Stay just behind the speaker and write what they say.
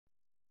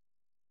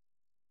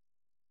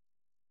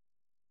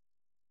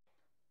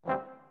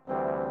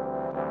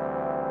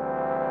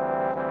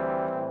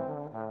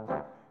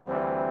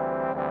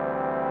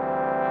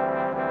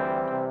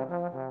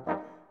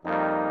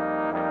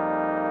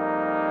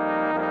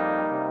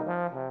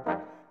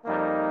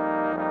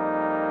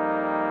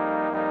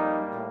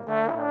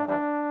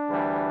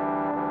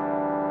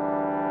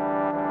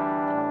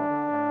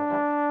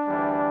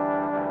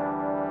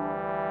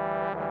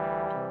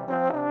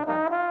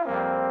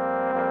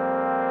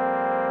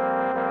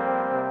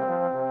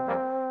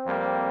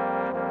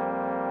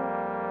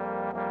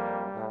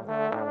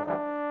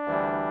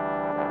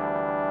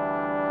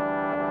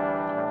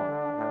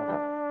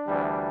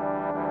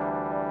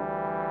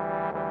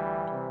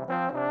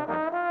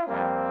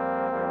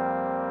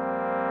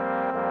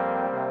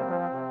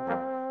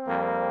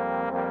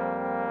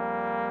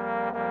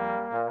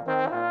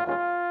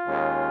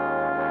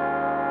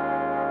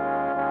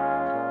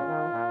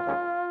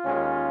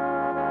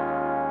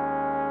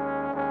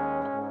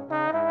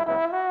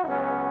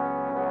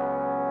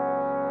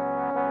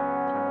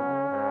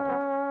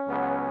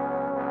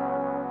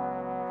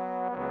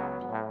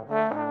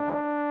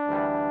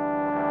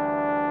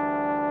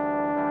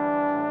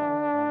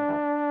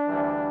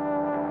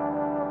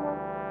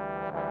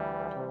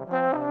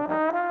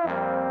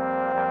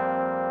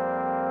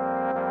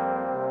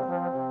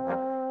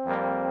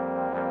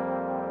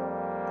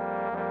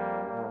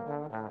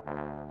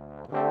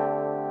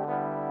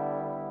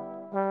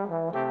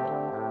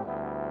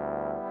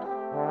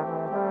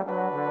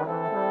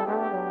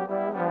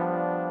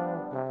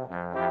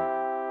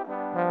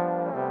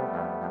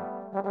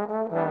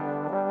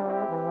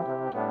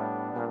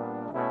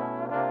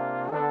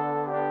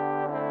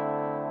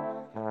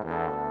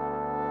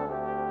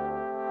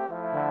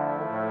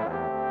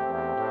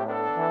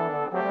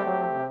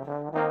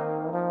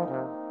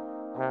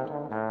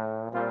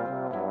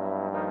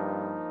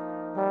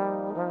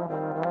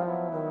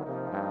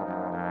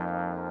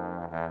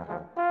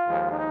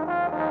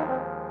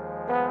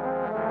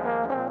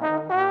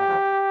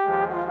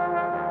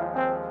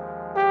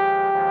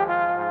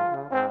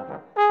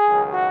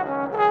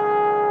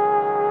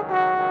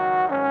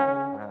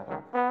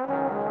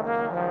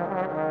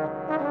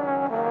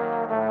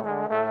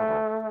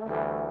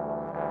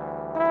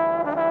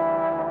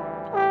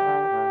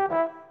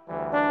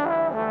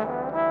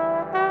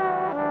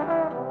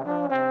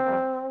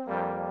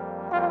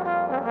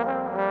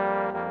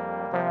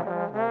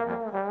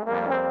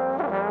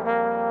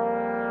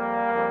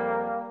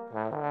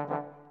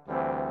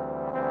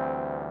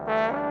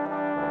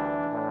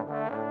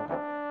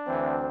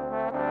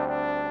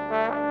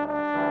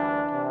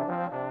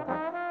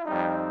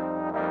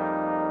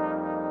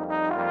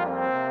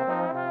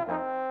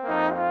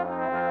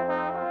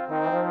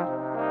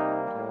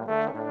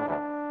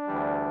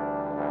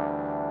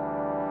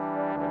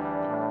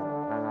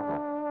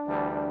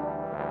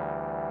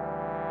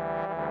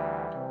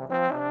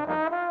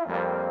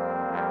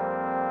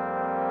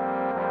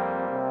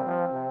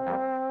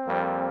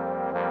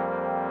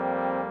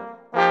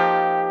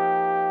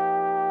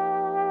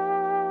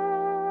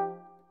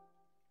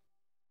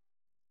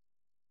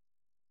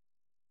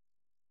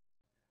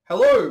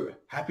Hello,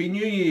 Happy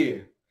New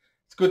Year.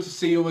 It's good to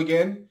see you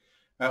again.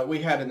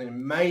 We had an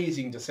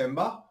amazing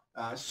December,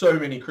 so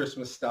many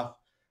Christmas stuff.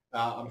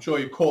 I'm sure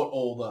you caught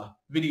all the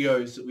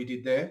videos that we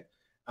did there,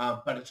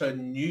 but it's a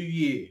new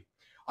year.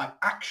 I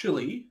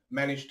actually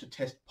managed to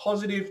test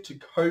positive to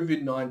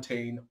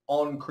COVID-19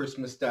 on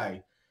Christmas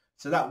Day.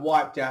 So that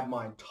wiped out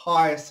my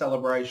entire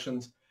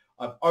celebrations.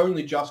 I've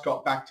only just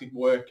got back to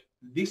work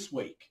this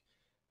week.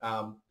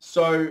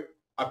 So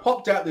I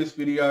popped out this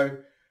video.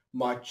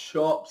 My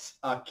chops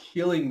are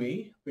killing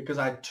me because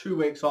I had 2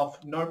 weeks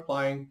off, no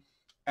playing,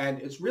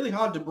 and it's really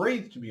hard to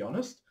breathe, to be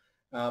honest.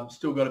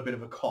 Still got a bit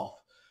of a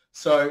cough.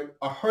 So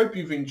I hope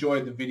you've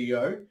enjoyed the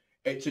video.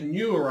 It's a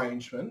new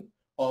arrangement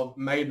of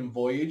Maiden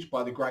Voyage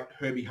by the great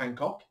Herbie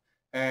Hancock.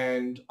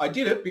 And I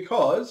did it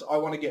because I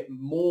want to get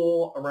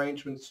more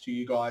arrangements to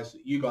you guys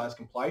that you guys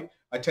can play.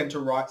 I tend to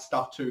write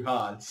stuff too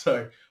hard.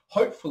 So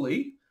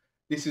hopefully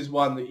this is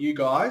one that you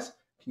guys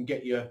can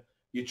get your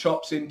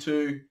chops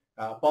into.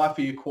 Buy for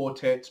your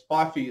quartets,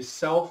 buy for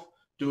yourself,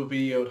 do a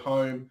video at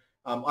home.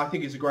 I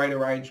think it's a great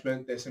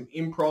arrangement. There's some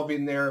improv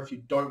in there if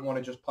you don't want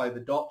to just play the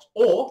dots,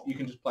 or you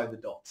can just play the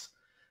dots.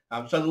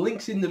 So the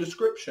link's in the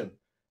description.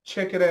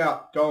 Check it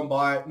out. Go and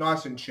buy it.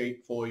 Nice and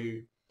cheap for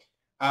you.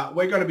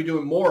 We're going to be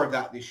doing more of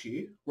that this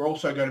year. We're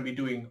also going to be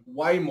doing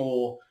way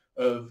more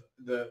of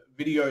the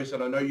videos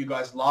that I know you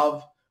guys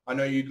love. I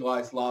know you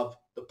guys love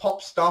the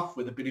pop stuff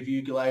with a bit of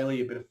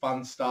ukulele, a bit of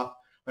fun stuff.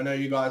 I know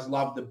you guys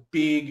love the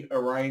big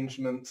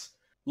arrangements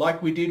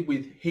like we did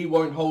with He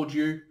Won't Hold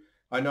You.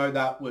 I know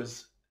that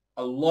was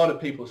a lot of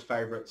people's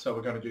favorite, so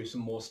we're going to do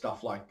some more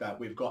stuff like that.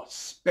 We've got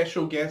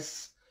special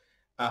guests.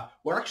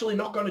 We're actually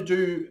not going to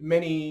do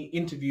many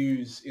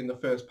interviews in the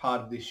first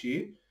part of this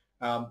year.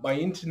 My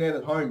internet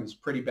at home is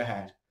pretty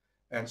bad,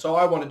 and so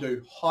I want to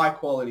do high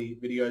quality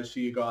videos for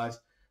you guys.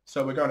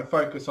 So we're going to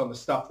focus on the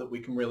stuff that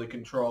we can really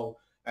control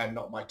and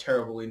not my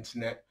terrible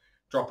internet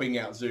dropping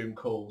out Zoom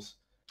calls.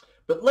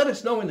 But let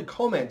us know in the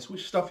comments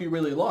which stuff you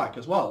really like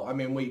as well. I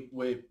mean,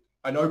 we're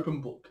an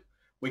open book.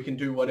 We can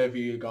do whatever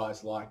you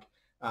guys like.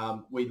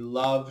 We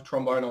love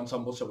trombone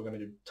ensembles, so we're going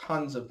to do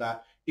tons of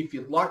that. If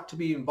you'd like to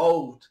be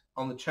involved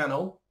on the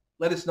channel,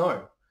 let us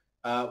know.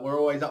 We're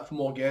always up for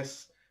more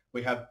guests.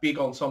 We have big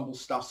ensemble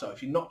stuff, so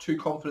if you're not too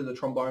confident as a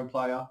trombone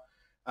player,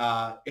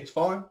 it's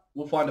fine.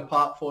 We'll find a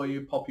part for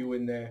you, pop you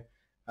in there.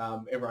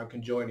 Everyone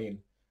can join in.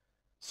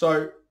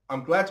 So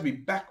I'm glad to be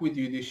back with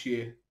you this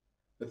year.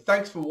 But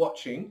thanks for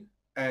watching.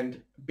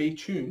 And be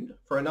tuned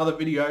for another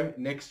video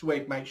next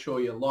week. Make sure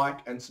you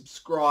like and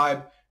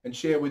subscribe and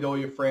share with all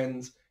your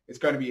friends. It's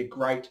going to be a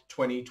great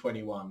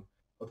 2021.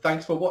 Well,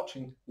 thanks for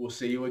watching. We'll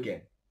see you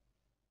again.